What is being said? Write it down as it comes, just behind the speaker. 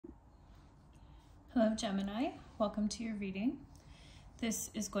Hello Gemini, welcome to your reading. This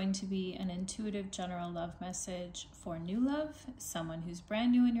is going to be an intuitive general love message for new love, someone who's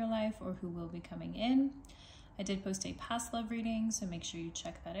brand new in your life or who will be coming in. I did post a past love reading, so make sure you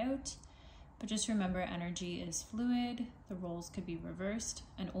check that out. But just remember, energy is fluid, the roles could be reversed,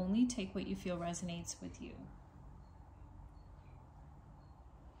 and only take what you feel resonates with you.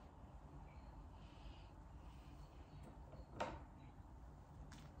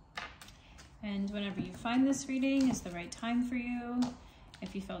 And whenever you find this reading is the right time for you.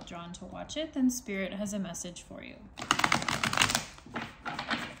 If you felt drawn to watch it, then Spirit has a message for you.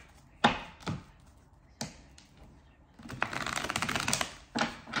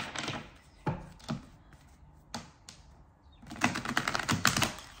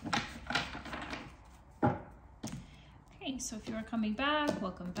 Okay, so if you are coming back,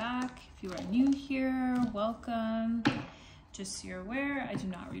 welcome back. If you are new here, welcome. Just so you're aware, I do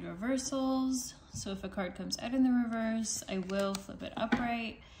not read reversals. So if a card comes out in the reverse, I will flip it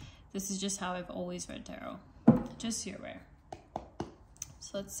upright. This is just how I've always read tarot. Just so you're aware.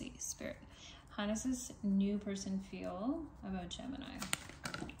 So let's see, Spirit. How does this new person feel about Gemini?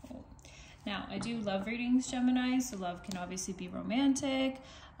 Oh. Now, I do love readings, Gemini, so love can obviously be romantic.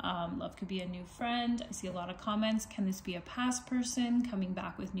 Love could be a new friend. I see a lot of comments. Can this be a past person coming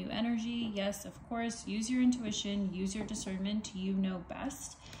back with new energy? Yes, of course. Use your intuition, use your discernment. You know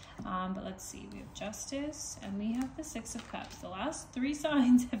best. But let's see. We have Justice and we have the Six of Cups. The last three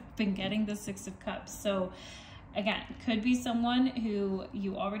signs have been getting the Six of Cups. So again, could be someone who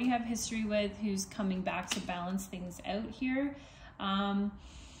you already have history with who's coming back to balance things out here.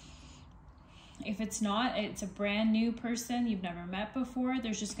 If it's not, it's a brand new person you've never met before.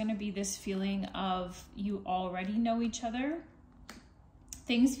 There's just going to be this feeling of you already know each other.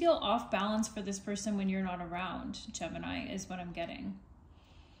 Things feel off balance for this person when you're not around, Gemini, is what I'm getting.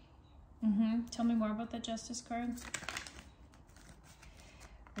 Tell me more about the Justice card.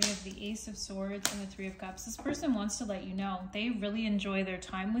 We have the Ace of Swords and the Three of Cups. This person wants to let you know they really enjoy their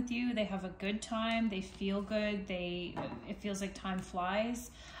time with you. They have a good time. They feel good. It feels like time flies.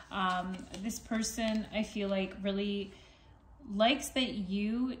 This person, I feel like, really likes that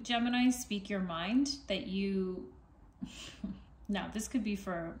you, Gemini, speak your mind, that you, now this could be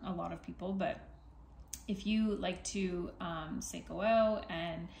for a lot of people, but if you like to say go out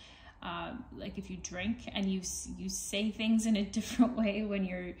and like if you drink and you say things in a different way when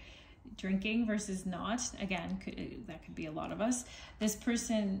you're drinking versus not, again, that could be a lot of us. This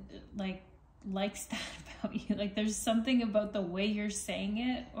person likes that about you. Like there's something about the way you're saying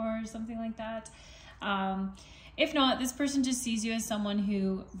it or something like that. If not, this person just sees you as someone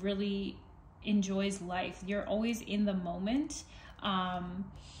who really enjoys life. You're always in the moment.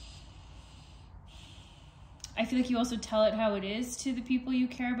 I feel like you also tell it how it is to the people you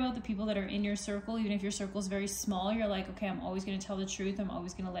care about, the people that are in your circle. Even if your circle is very small, you're like, okay, I'm always going to tell the truth. I'm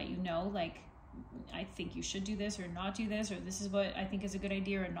always going to let you know, like, I think you should do this or not do this, or this is what I think is a good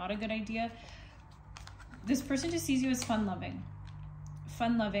idea or not a good idea. This person just sees you as fun-loving,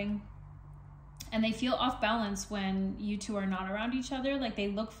 and they feel off balance when you two are not around each other. Like they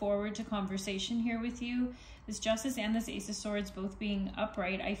look forward to conversation here with you. This Justice and this Ace of Swords both being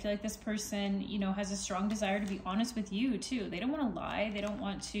upright, I feel like this person, you know, has a strong desire to be honest with you too. They don't want to lie. They don't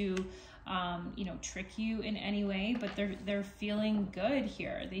want to, you know, trick you in any way, but they're feeling good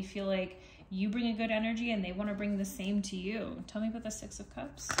here. They feel like you bring a good energy and they want to bring the same to you. Tell me about the Six of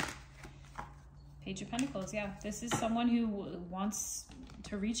Cups. Page of Pentacles. Yeah, this is someone who wants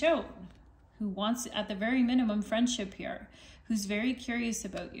to reach out, who wants, at the very minimum, friendship here, who's very curious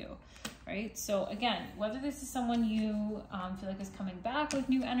about you, right? So again, whether this is someone you feel like is coming back with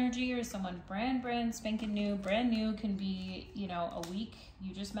new energy or someone brand spanking new, brand new can be, you know, a week,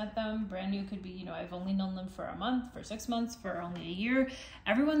 you just met them. Brand new could be, you know, I've only known them for a month, for 6 months, for only a year.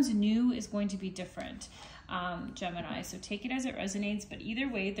 Everyone's new is going to be different, Gemini. So take it as it resonates. But either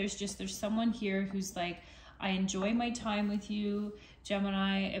way, there's someone here who's like, I enjoy my time with you,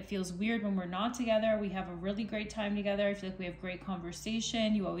 Gemini. It feels weird when we're not together. We have a really great time together. I feel like we have great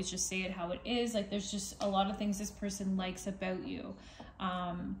conversation. You always just say it how it is. Like there's just a lot of things this person likes about you.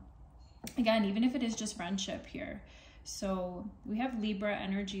 Again, even if it is just friendship here. So we have Libra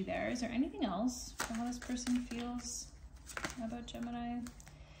energy there. Is there anything else for how this person feels about Gemini?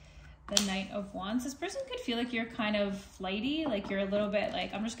 The Knight of Wands. This person could feel like you're kind of flighty, like you're a little bit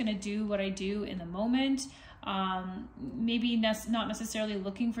like, I'm just going to do what I do in the moment. Maybe not necessarily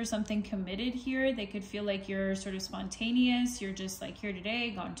looking for something committed here. They could feel like you're sort of spontaneous. You're just like here today,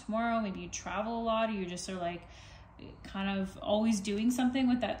 gone tomorrow. Maybe you travel a lot, or you just are like kind of always doing something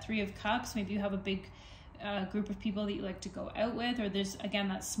with that Three of Cups. Maybe you have a big a group of people that you like to go out with, or there's, again,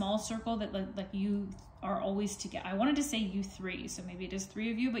 that small circle that like you are always together. I wanted to say you three, so maybe it is three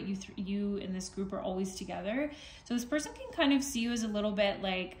of you, but you in this group are always together. So this person can kind of see you as a little bit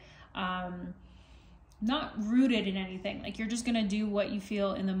like, not rooted in anything. Like you're just gonna do what you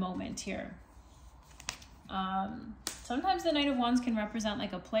feel in the moment here. Sometimes the Knight of Wands can represent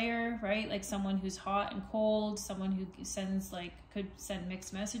like a player, right? Like someone who's hot and cold, someone who sends like, could send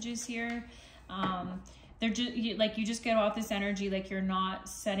mixed messages here. They're just like, you just get off this energy like you're not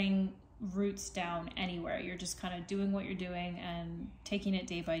setting roots down anywhere. You're just kind of doing what you're doing and taking it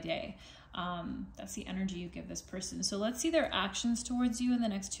day by day. That's the energy you give this person. So let's see their actions towards you in the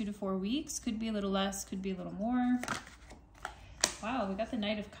next 2 to 4 weeks. Could be a little less, could be a little more. Wow, we got the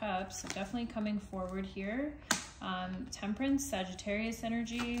Knight of Cups, so definitely coming forward here. Temperance, Sagittarius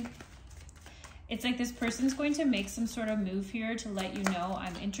energy. It's like this person's going to make some sort of move here to let you know,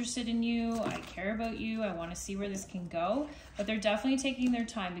 I'm interested in you, I care about you, I want to see where this can go. But they're definitely taking their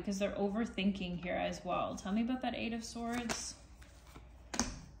time because they're overthinking here as well. Tell me about that 8 of Swords.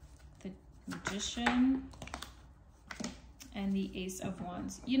 The Magician. And the Ace of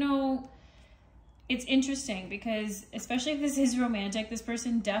Wands. You know, it's interesting because, especially if this is romantic, this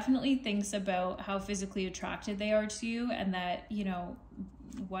person definitely thinks about how physically attracted they are to you and that, you know,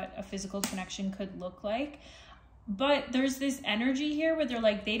 what a physical connection could look like. But there's this energy here where they're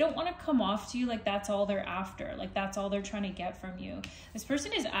like, they don't want to come off to you like that's all they're after, like that's all they're trying to get from you. This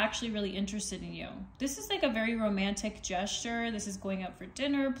person is actually really interested in you. This is like a very romantic gesture. This is going out for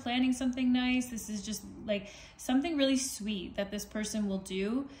dinner, planning something nice. This is just like something really sweet that this person will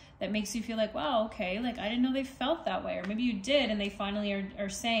do that makes you feel like, wow, okay, like I didn't know they felt that way. Or maybe you did and they finally are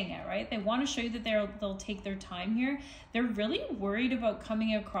saying it, right? They want to show you that they'll take their time here. They're really worried about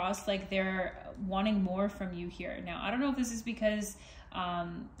coming across like they're wanting more from you here. Now, I don't know if this is because,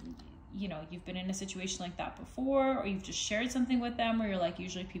 you know, you've been in a situation like that before, or you've just shared something with them where you're like,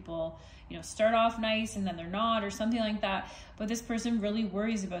 usually people, you know, start off nice and then they're not, or something like that. But this person really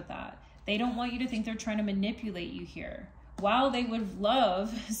worries about that. They don't want you to think they're trying to manipulate you here. While they would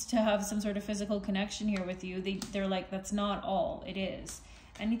love to have some sort of physical connection here with you, they're like, that's not all it is.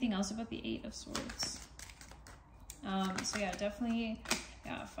 Anything else about the 8 of Swords? So yeah, definitely,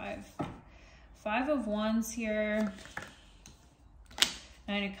 yeah, five of Wands here.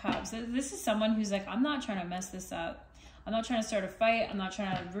 9 of Cups. This is someone who's like, I'm not trying to mess this up. I'm not trying to start a fight. I'm not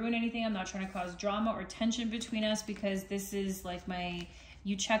trying to ruin anything. I'm not trying to cause drama or tension between us, because this is like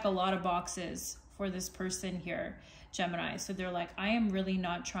you check a lot of boxes for this person here, Gemini. So they're like, I am really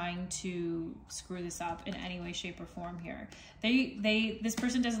not trying to screw this up in any way, shape, or form here. This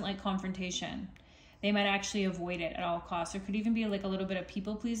person doesn't like confrontation. They might actually avoid it at all costs. There could even be like a little bit of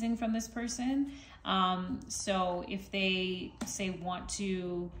people pleasing from this person. So if they say want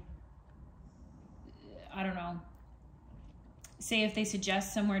to, I don't know, say if they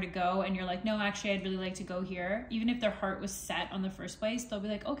suggest somewhere to go and you're like, no, actually, I'd really like to go here. Even if their heart was set on the first place, they'll be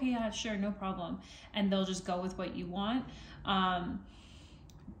like, okay, yeah, sure, no problem. And they'll just go with what you want.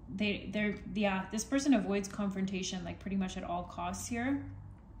 This person avoids confrontation like pretty much at all costs here.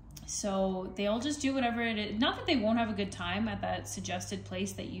 So they'll just do whatever it is. Not that they won't have a good time at that suggested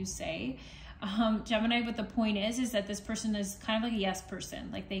place that you say, Gemini, but the point is that this person is kind of like a yes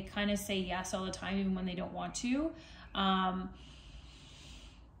person. Like they kind of say yes all the time, even when they don't want to.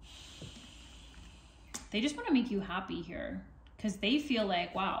 They just want to make you happy here because they feel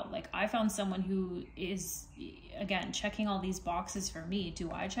like, wow, like I found someone who is, again, checking all these boxes for me.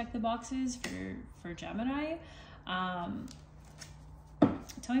 Do I check the boxes for Gemini?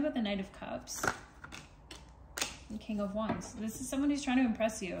 Tell me about the Knight of Cups. The King of Wands. This is someone who's trying to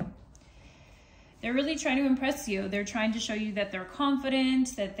impress you. They're really trying to impress you. They're trying to show you that they're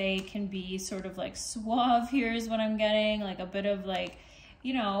confident, that they can be sort of like suave. Here's what I'm getting, like a bit of like,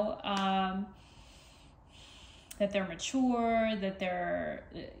 you know, that they're mature, that they're,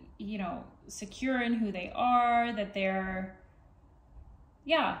 you know, secure in who they are, that they're,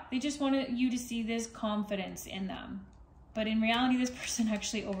 yeah, they just want you to see this confidence in them. But in reality, this person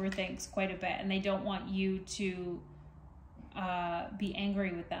actually overthinks quite a bit, and they don't want you to be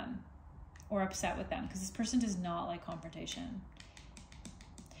angry with them or upset with them, because this person does not like confrontation.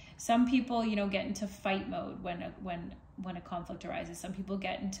 Some people, you know, get into fight mode when a conflict arises. Some people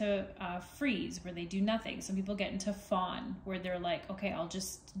get into freeze, where they do nothing. Some people get into fawn, where they're like, okay, I'll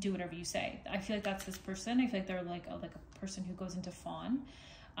just do whatever you say. I feel like that's this person. I feel like they're like a person who goes into fawn.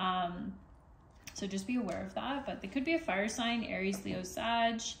 So just be aware of that. But they could be a fire sign, Aries, Leo,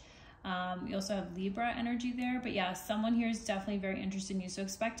 Sag. You also have Libra energy there, but yeah, someone here is definitely very interested in you. So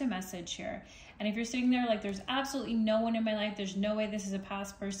expect a message here. And if you're sitting there like, there's absolutely no one in my life, there's no way this is a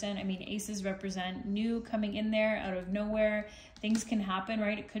past person. I mean, aces represent new coming in there out of nowhere. Things can happen,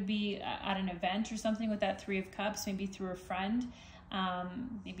 right? It could be at an event or something with that Three of Cups, maybe through a friend.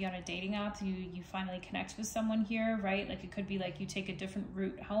 Maybe on a dating app, you finally connect with someone here, right? Like it could be like you take a different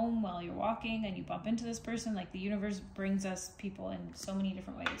route home while you're walking and you bump into this person. Like the universe brings us people in so many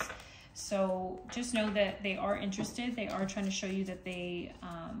different ways. So just know that they are interested. They are trying to show you that they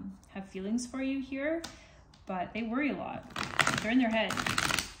have feelings for you here, but they worry a lot. They're in their head.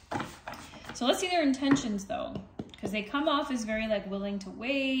 So let's see their intentions though, because they come off as very like willing to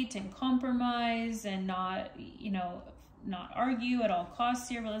wait and compromise and not, you know, not argue at all costs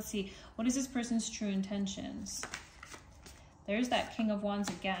here. But let's see, what is this person's true intentions? There's that King of Wands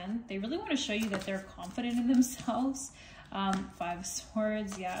again. They really want to show you that they're confident in themselves. Five of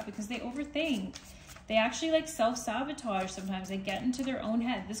Swords, yeah, because they overthink. They actually like self-sabotage sometimes. They get into their own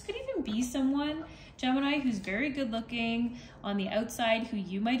head. This could even be someone, Gemini, who's very good looking on the outside, who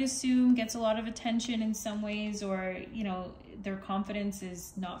you might assume gets a lot of attention in some ways, or, you know, their confidence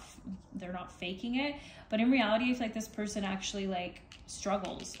is not, they're not faking it. But in reality, I feel like this person actually like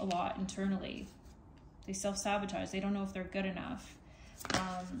struggles a lot internally. They self-sabotage. They don't know if they're good enough.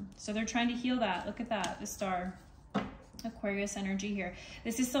 So they're trying to heal that. Look at that, the Star. Aquarius energy here.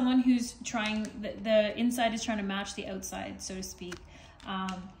 This is someone who's trying, the inside is trying to match the outside, so to speak.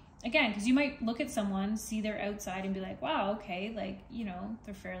 Again, because you might look at someone, see their outside and be like, wow, okay, like, you know,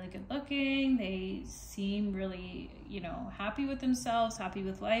 they're fairly good looking. They seem really, you know, happy with themselves, happy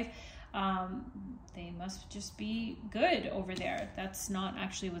with life. They must just be good over there. That's not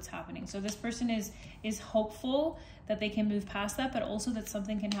actually what's happening. So this person is hopeful that they can move past that, but also that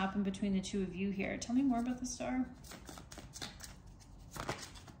something can happen between the two of you here. Tell me more about the Star.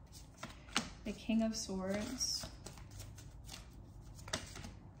 The King of Swords,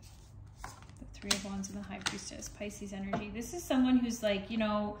 the Three of Wands, and the High Priestess, Pisces energy. This is someone who's like, you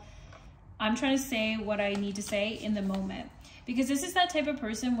know, I'm trying to say what I need to say in the moment, because this is that type of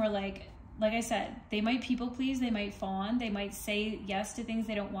person where like I said, they might people please, they might fawn, they might say yes to things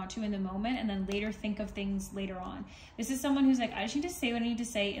they don't want to in the moment, and then later think of things later on. This is someone who's like, I just need to say what I need to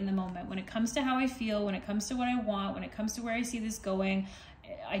say in the moment. When it comes to how I feel, when it comes to what I want, when it comes to where I see this going,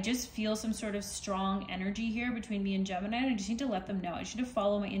 I just feel some sort of strong energy here between me and Gemini, and I just need to let them know. I just need to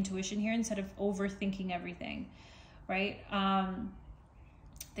follow my intuition here instead of overthinking everything, right?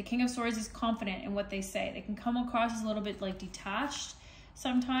 The King of Swords is confident in what they say. They can come across as a little bit like detached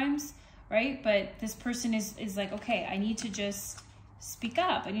sometimes, right? But this person is like, okay, I need to just speak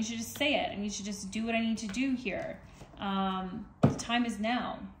up. I need to just say it. I need to just do what I need to do here. The time is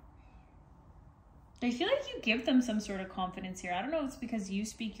now. I feel like you give them some sort of confidence here. I don't know if it's because you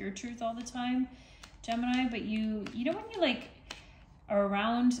speak your truth all the time, Gemini, but you know when you like are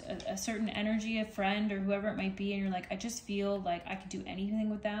around a certain energy, a friend or whoever it might be, and you're like, I just feel like I could do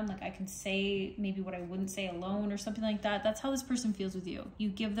anything with them. Like I can say maybe what I wouldn't say alone or something like that. That's how this person feels with you. You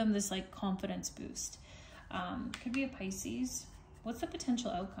give them this like confidence boost. Could be a Pisces. What's the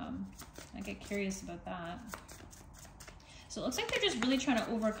potential outcome? I get curious about that. So it looks like they're just really trying to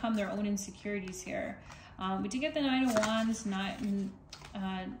overcome their own insecurities here. We did get the Nine of Wands,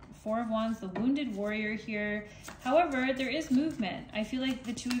 Four of Wands, the Wounded Warrior here. However, there is movement. I feel like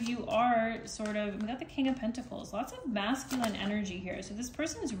the two of you are sort of, we got the King of Pentacles, lots of masculine energy here. So this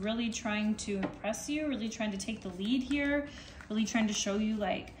person is really trying to impress you, really trying to take the lead here, really trying to show you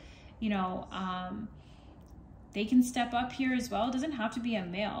like, you know, they can step up here as well. It doesn't have to be a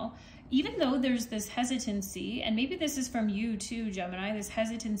male. Even though there's this hesitancy, and maybe this is from you too, Gemini, this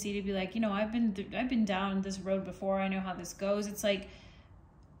hesitancy to be like, you know, I've been down this road before. I know how this goes. It's like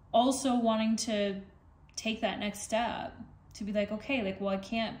also wanting to take that next step to be like, okay, like, well, I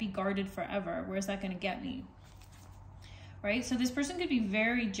can't be guarded forever. Where's that going to get me? Right? So this person could be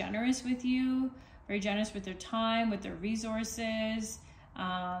very generous with you, very generous with their time, with their resources.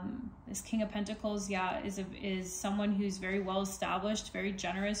 This King of Pentacles, yeah, is someone who's very well established, very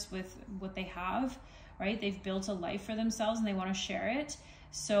generous with what they have, right? They've built a life for themselves and they want to share it.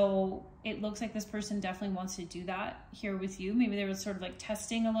 So it looks like this person definitely wants to do that here with you. Maybe they were sort of like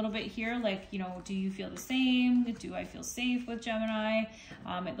testing a little bit here, like, you know, do you feel the same? Do I feel safe with Gemini?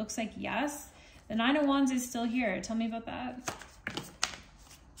 It looks like yes. The Nine of Wands is still here. Tell me about that.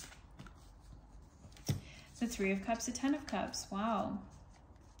 The Three of Cups, the Ten of Cups. Wow.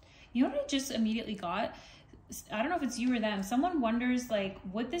 You know what I just immediately got? I don't know if it's you or them. Someone wonders, like,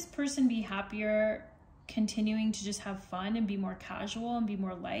 would this person be happier continuing to just have fun and be more casual and be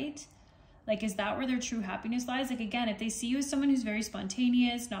more light? Like, is that where their true happiness lies? Like, again, if they see you as someone who's very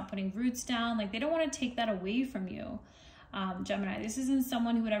spontaneous, not putting roots down, like they don't want to take that away from you. Gemini, this isn't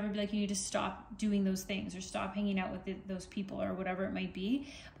someone who would ever be like, you need to stop doing those things or stop hanging out with those people or whatever it might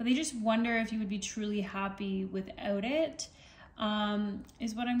be. But they just wonder if you would be truly happy without it,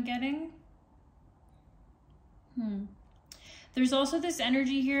 is what I'm getting. There's also this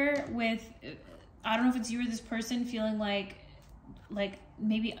energy here with, I don't know if it's you or this person feeling like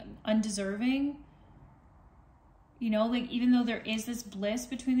maybe undeserving. You know, like even though there is this bliss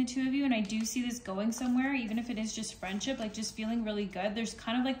between the two of you, and I do see this going somewhere, even if it is just friendship, like just feeling really good, there's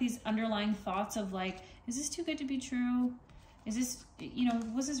kind of like these underlying thoughts of like, is this too good to be true? Is this, you know,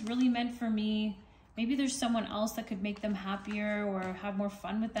 was this really meant for me? Maybe there's someone else that could make them happier or have more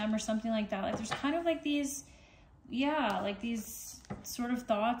fun with them or something like that. Like there's kind of like these, yeah, like these sort of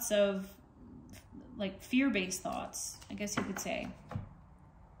thoughts of like fear-based thoughts, I guess you could say.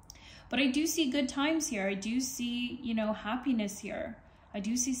 But I do see good times here. I do see, you know, happiness here. I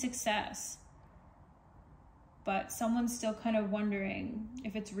do see success. But someone's still kind of wondering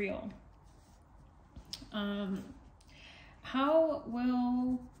if it's real. How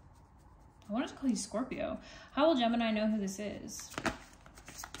will, I wanted to call you Scorpio. How will Gemini know who this is?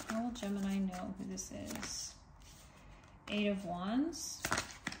 How will Gemini know who this is? 8 of Wands.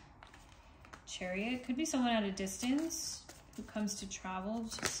 Chariot. Could be someone at a distance who comes to travel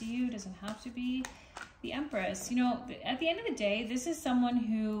to see you. Doesn't have to be. The Empress. You know, at the end of the day, this is someone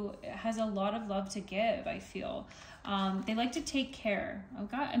who has a lot of love to give, I feel. They like to take care.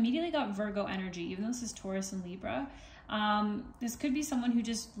 Immediately got Virgo energy, even though this is Taurus and Libra. This could be someone who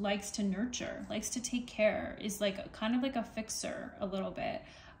just likes to nurture, likes to take care, is like kind of like a fixer a little bit.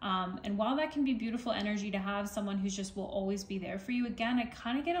 And while that can be beautiful energy to have someone who's just will always be there for you, again, I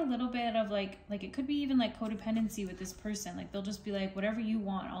kind of get a little bit of like it could be even like codependency with this person. Like they'll just be like, whatever you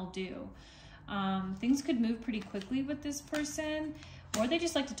want, I'll do. Things could move pretty quickly with this person, or they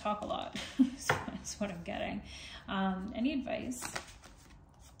just like to talk a lot. So that's what I'm getting. Any advice?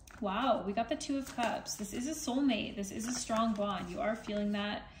 Wow, we got the 2 of Cups. This is a soulmate. This is a strong bond. You are feeling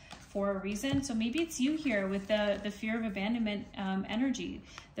that for a reason. So maybe it's you here with the fear of abandonment energy,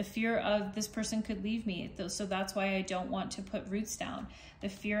 the fear of this person could leave me. So that's why I don't want to put roots down. The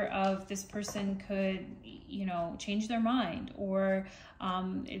fear of this person could, you know, change their mind, or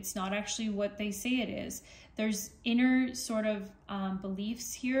it's not actually what they say it is. There's inner sort of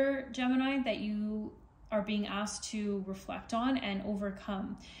beliefs here, Gemini, that you are being asked to reflect on and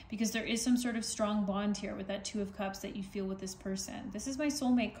overcome, because there is some sort of strong bond here with that 2 of Cups that you feel with this person. This is my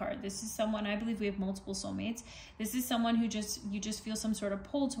soulmate card. This is someone, I believe we have multiple soulmates. This is someone who you just feel some sort of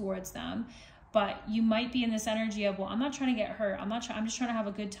pull towards them, but you might be in this energy of, well, I'm not trying to get hurt. I'm just trying to have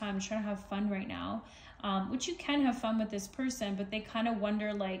a good time. I'm trying to have fun right now, which you can have fun with this person, but they kind of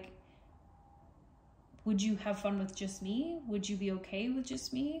wonder like, would you have fun with just me? Would you be okay with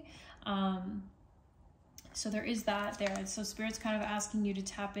just me? So there is that there. So Spirit's kind of asking you to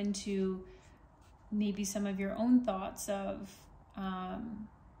tap into maybe some of your own thoughts of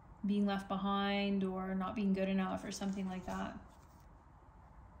being left behind or not being good enough or something like that.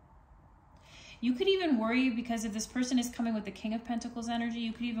 You could even worry, because if this person is coming with the King of Pentacles energy,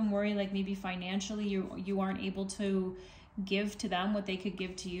 you could even worry like maybe financially you aren't able to give to them what they could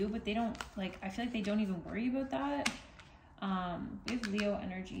give to you, but they don't, like, I feel like they don't even worry about that. We have Leo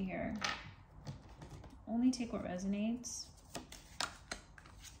energy here. Only take what resonates.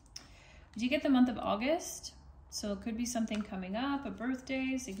 Did you get the month of August? So it could be something coming up, a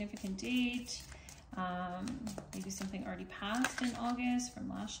birthday, significant date, maybe something already passed in August from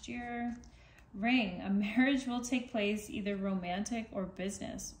last year. Ring, a marriage will take place, either romantic or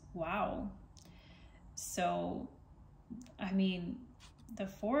business. Wow. So, I mean, the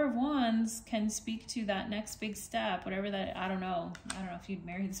 4 of Wands can speak to that next big step, whatever that, I don't know if you'd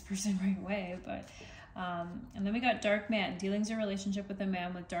marry this person right away, but and then we got dark man, dealings or relationship with a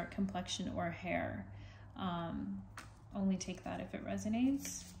man with dark complexion or hair. Only take that if it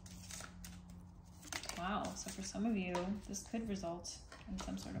resonates. Wow, so for some of you, this could result in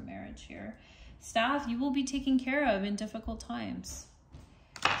some sort of marriage here. Staff, you will be taken care of in difficult times.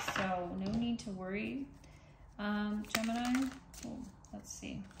 So no need to worry. Gemini, let's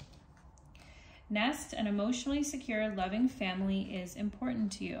see. Nest, an emotionally secure, loving family is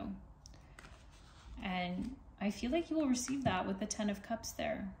important to you. And I feel like you will receive that with the 10 of Cups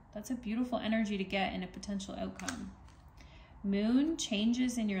there. That's a beautiful energy to get in a potential outcome. Moon,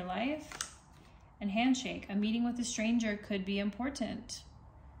 changes in your life. And handshake, a meeting with a stranger could be important.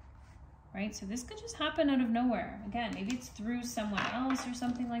 Right? So this could just happen out of nowhere. Again, maybe it's through someone else or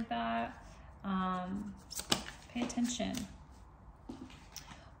something like that. Pay attention.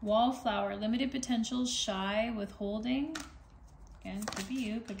 Wallflower, limited potential, shy, withholding. Again, could be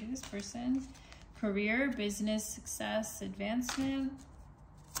you, could be this person. Career, business, success, advancement.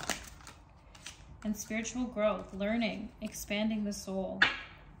 And spiritual growth, learning, expanding the soul.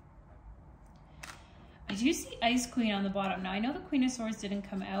 I do see Ice Queen on the bottom. Now, I know the Queen of Swords didn't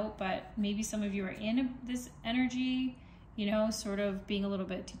come out, but maybe some of you are in this energy, you know, sort of being a little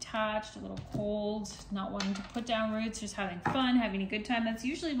bit detached, a little cold, not wanting to put down roots, just having fun, having a good time. That's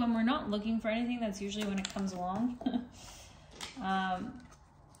usually when we're not looking for anything. That's usually when it comes along.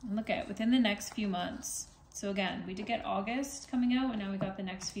 Look at it, within the next few months. So again, we did get August coming out, and now we got the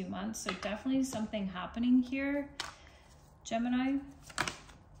next few months. So definitely something happening here, Gemini.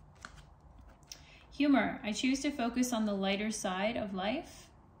 Humor. I choose to focus on the lighter side of life.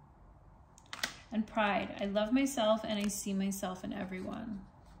 And pride. I love myself and I see myself in everyone.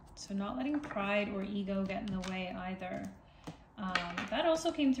 So not letting pride or ego get in the way either. That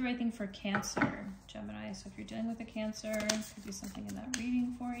also came through, I think, for Cancer, Gemini. So if you're dealing with a Cancer, could be something in that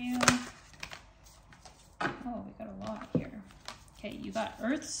reading for you. Oh, we got a lot here. Okay, you got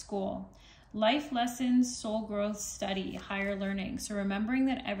Earth School. Life lessons, soul growth, study, higher learning. So remembering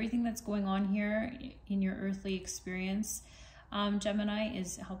that everything that's going on here in your earthly experience, Gemini,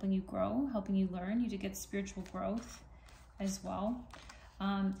 is helping you grow, helping you learn. You did get spiritual growth as well.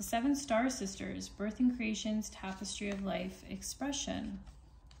 The 7 Star Sisters, birthing creations, tapestry of life, expression.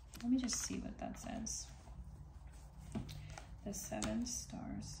 Let me just see what that says. The 7 Star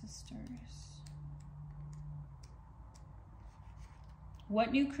Sisters.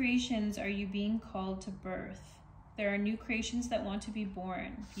 What new creations are you being called to birth? There are new creations that want to be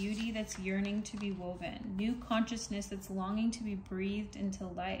born, beauty that's yearning to be woven, new consciousness that's longing to be breathed into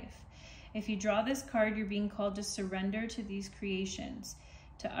life. If you draw this card, you're being called to surrender to these creations,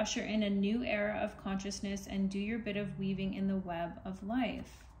 to usher in a new era of consciousness and do your bit of weaving in the web of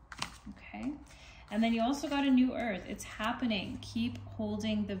life. Okay? And then you also got a new earth. It's happening. Keep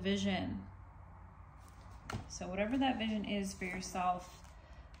holding the vision. So whatever that vision is for yourself,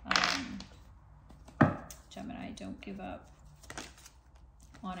 Gemini, don't give up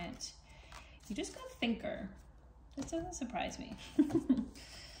on it. You just got thinker. That doesn't surprise me.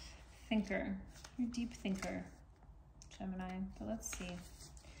 Thinker. You're a deep thinker, Gemini. But let's see.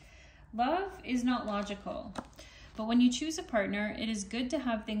 Love is not logical. But when you choose a partner, it is good to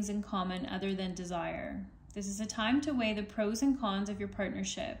have things in common other than desire. This is a time to weigh the pros and cons of your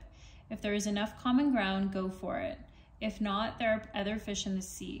partnership. If there is enough common ground, go for it. If not, there are other fish in the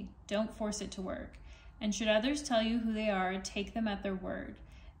sea. Don't force it to work. And should others tell you who they are, take them at their word.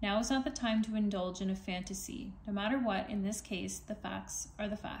 Now is not the time to indulge in a fantasy. No matter what, in this case, the facts are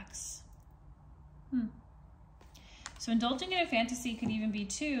the facts. So indulging in a fantasy could even be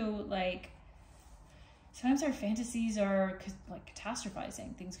too, like, sometimes our fantasies are like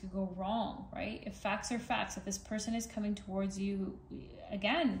catastrophizing. Things could go wrong, right? If facts are facts, if this person is coming towards you,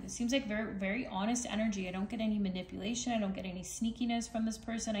 again, it seems like very, very honest energy. I don't get any manipulation. I don't get any sneakiness from this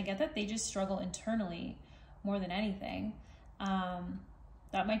person. I get that they just struggle internally more than anything.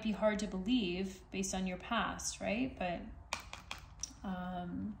 That might be hard to believe based on your past, right? But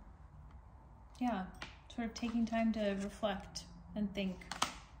yeah, sort of taking time to reflect and think.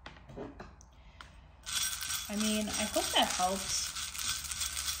 I mean, I hope that helped,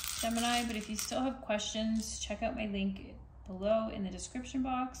 Gemini, but if you still have questions, check out my link below in the description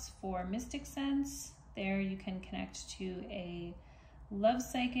box for Mystic Sense. There you can connect to a love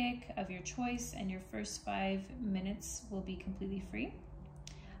psychic of your choice, and your first 5 minutes will be completely free.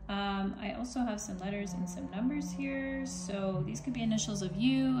 I also have some letters and some numbers here. So these could be initials of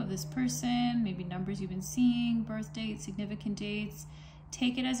you, of this person, maybe numbers you've been seeing, birth dates, significant dates.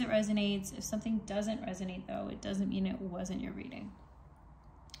 Take it as it resonates. If something doesn't resonate, though, it doesn't mean it wasn't your reading.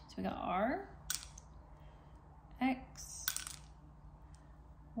 So we got R, X,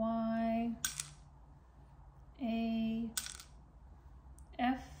 Y, A,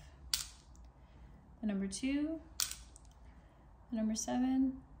 F, the number 2, the number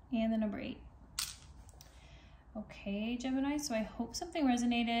 7, and the number 8. Okay, Gemini, so I hope something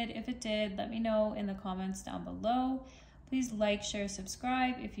resonated. If it did, let me know in the comments down below. Please like, share,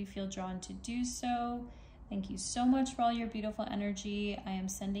 subscribe if you feel drawn to do so. Thank you so much for all your beautiful energy. I am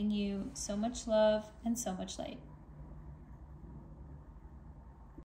sending you so much love and so much light.